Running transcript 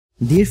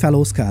Dear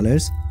fellow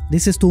scholars,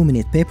 this is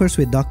 2-Minute Papers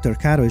with Dr.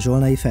 Károly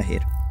Zsolnai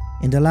Fehér.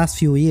 In the last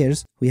few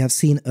years, we have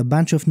seen a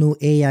bunch of new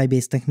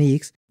AI-based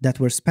techniques that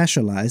were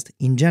specialized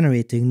in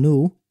generating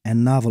new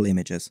and novel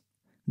images.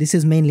 This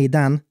is mainly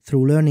done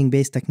through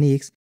learning-based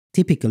techniques,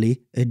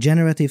 typically a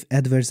Generative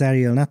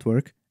Adversarial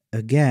Network,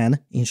 a GAN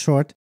in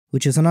short,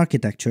 which is an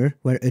architecture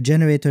where a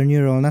generator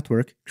neural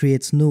network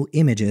creates new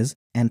images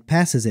and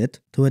passes it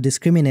to a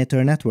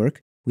discriminator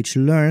network which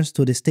learns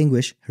to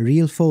distinguish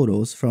real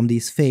photos from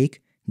these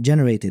fake,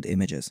 generated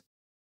images.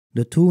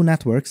 The two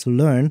networks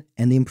learn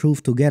and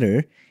improve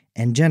together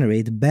and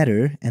generate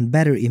better and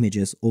better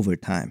images over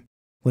time.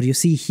 What you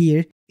see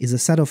here is a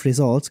set of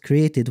results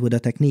created with a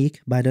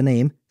technique by the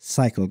name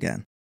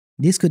CycleGAN.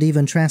 This could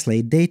even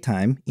translate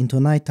daytime into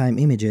nighttime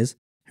images,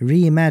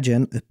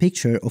 reimagine a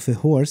picture of a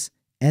horse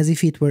as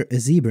if it were a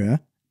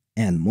zebra,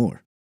 and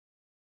more.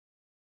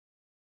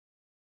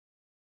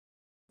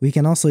 We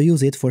can also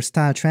use it for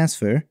style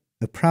transfer,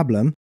 a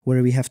problem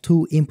where we have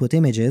two input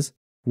images,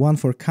 one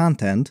for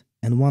content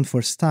and one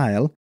for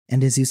style,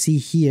 and as you see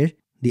here,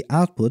 the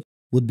output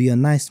would be a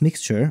nice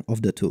mixture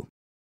of the two.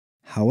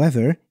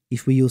 However,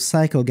 if we use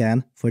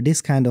CycleGAN for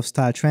this kind of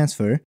style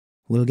transfer,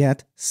 we'll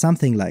get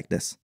something like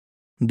this.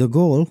 The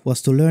goal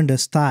was to learn the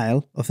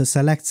style of a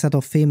select set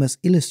of famous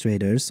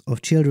illustrators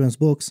of children's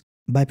books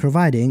by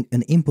providing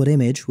an input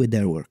image with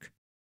their work.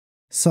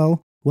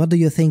 So, what do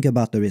you think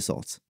about the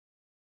results?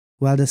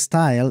 Well, the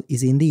style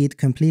is indeed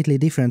completely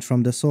different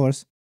from the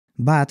source,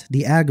 but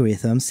the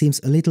algorithm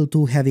seems a little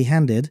too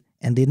heavy-handed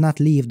and did not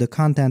leave the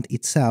content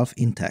itself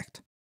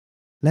intact.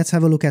 Let's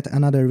have a look at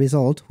another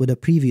result with a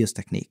previous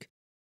technique.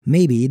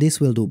 Maybe this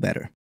will do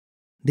better.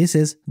 This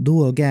is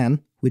Dual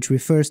GAN, which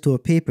refers to a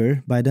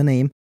paper by the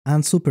name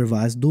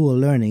Unsupervised Dual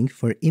Learning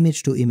for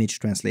Image-to-Image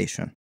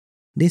Translation.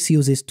 This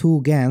uses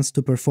two GANs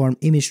to perform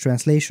image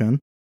translation,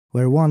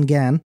 where one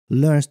GAN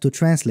learns to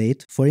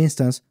translate, for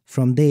instance,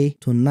 from day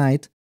to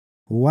night,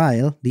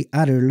 while the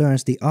other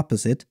learns the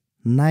opposite,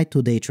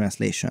 night-to-day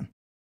translation.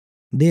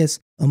 This,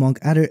 among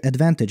other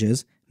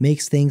advantages,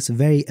 makes things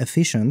very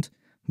efficient,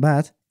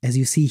 but, as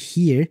you see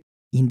here,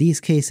 in these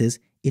cases,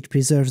 it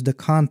preserves the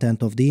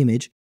content of the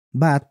image,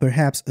 but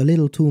perhaps a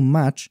little too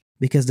much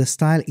because the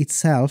style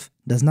itself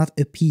does not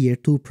appear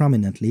too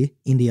prominently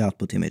in the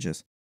output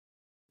images.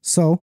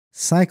 So,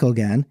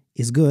 CycleGAN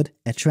is good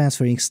at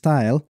transferring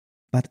style,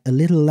 but a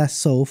little less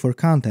so for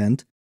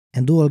content,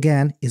 and Dual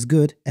GAN is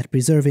good at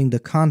preserving the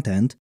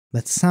content,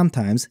 but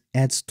sometimes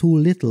adds too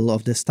little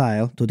of the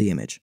style to the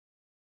image.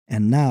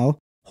 And now,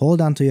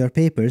 hold on to your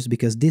papers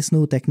because this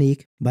new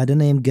technique by the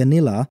name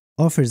Ganilla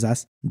offers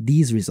us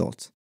these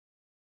results.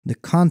 The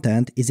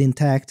content is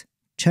intact,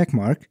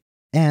 checkmark,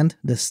 and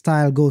the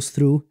style goes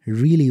through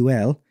really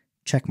well,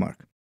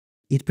 checkmark.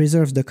 It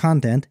preserves the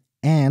content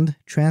and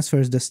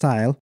transfers the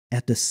style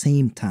at the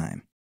same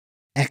time.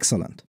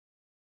 Excellent!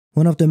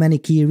 One of the many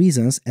key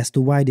reasons as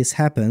to why this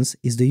happens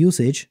is the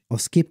usage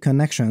of skip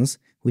connections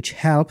which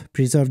help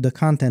preserve the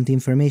content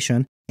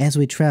information as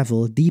we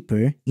travel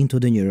deeper into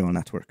the neural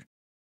network.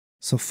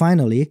 So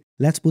finally,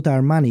 let's put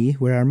our money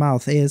where our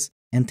mouth is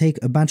and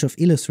take a bunch of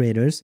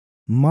illustrators,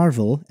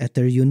 marvel at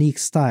their unique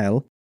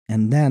style,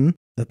 and then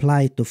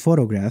apply it to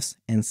photographs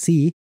and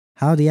see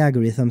how the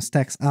algorithm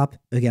stacks up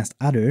against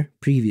other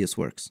previous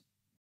works.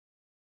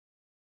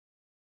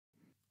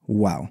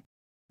 Wow,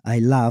 I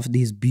love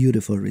these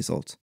beautiful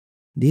results.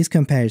 These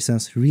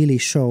comparisons really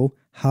show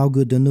how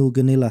good the new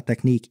Ganilla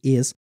technique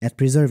is at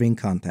preserving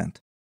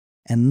content.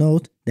 And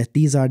note that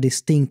these are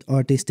distinct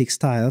artistic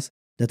styles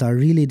that are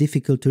really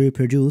difficult to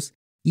reproduce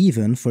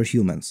even for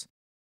humans.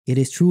 It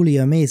is truly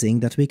amazing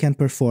that we can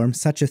perform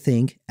such a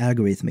thing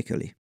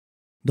algorithmically.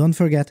 Don't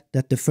forget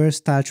that the first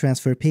style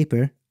transfer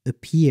paper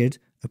appeared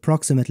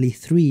approximately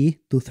 3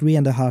 to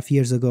 3.5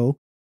 years ago,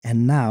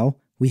 and now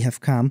we have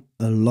come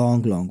a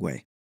long, long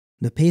way.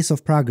 The pace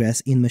of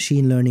progress in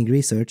machine learning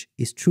research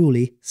is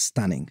truly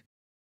stunning.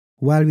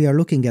 While we are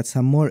looking at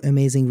some more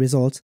amazing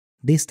results,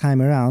 this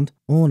time around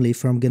only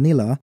from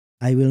Ganilla,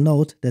 I will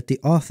note that the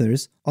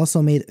authors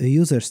also made a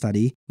user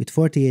study with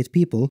 48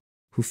 people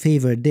who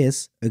favored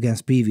this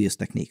against previous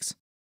techniques.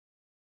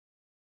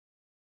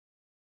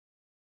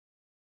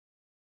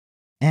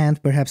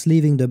 And perhaps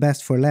leaving the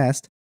best for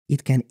last,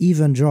 it can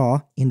even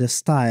draw in the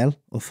style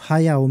of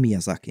Hayao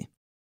Miyazaki.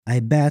 I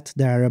bet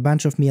there are a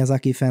bunch of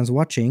Miyazaki fans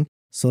watching,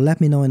 so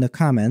let me know in the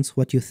comments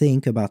what you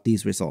think about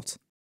these results.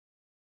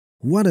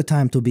 What a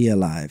time to be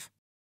alive!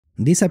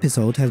 This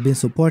episode has been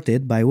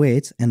supported by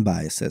Weights and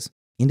Biases.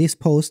 In this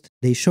post,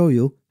 they show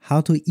you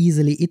how to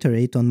easily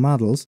iterate on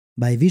models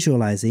by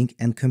visualizing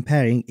and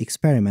comparing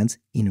experiments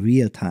in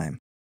real time.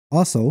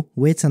 Also,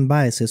 Weights and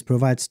Biases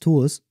provides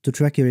tools to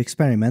track your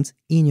experiments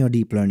in your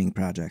deep learning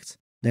projects.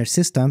 Their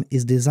system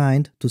is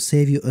designed to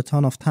save you a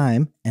ton of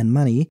time and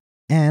money,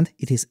 and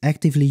it is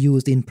actively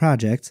used in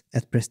projects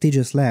at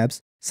prestigious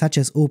labs such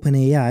as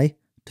OpenAI,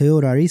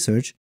 Toyota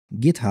Research,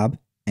 GitHub,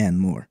 and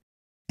more.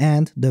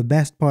 And the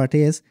best part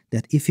is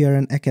that if you're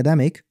an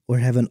academic or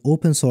have an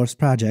open source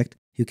project,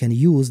 you can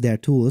use their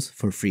tools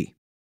for free.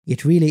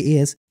 It really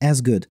is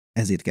as good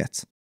as it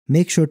gets.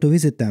 Make sure to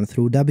visit them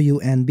through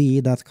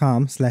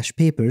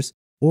wnb.com/papers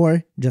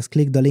or just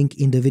click the link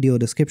in the video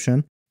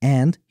description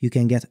and you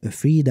can get a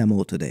free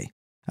demo today.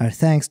 Our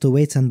thanks to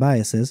Weights and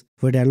Biases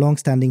for their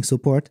long-standing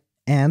support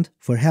and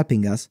for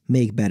helping us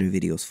make better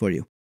videos for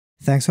you.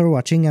 Thanks for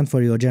watching and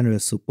for your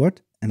generous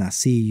support, and I'll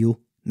see you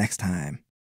next time.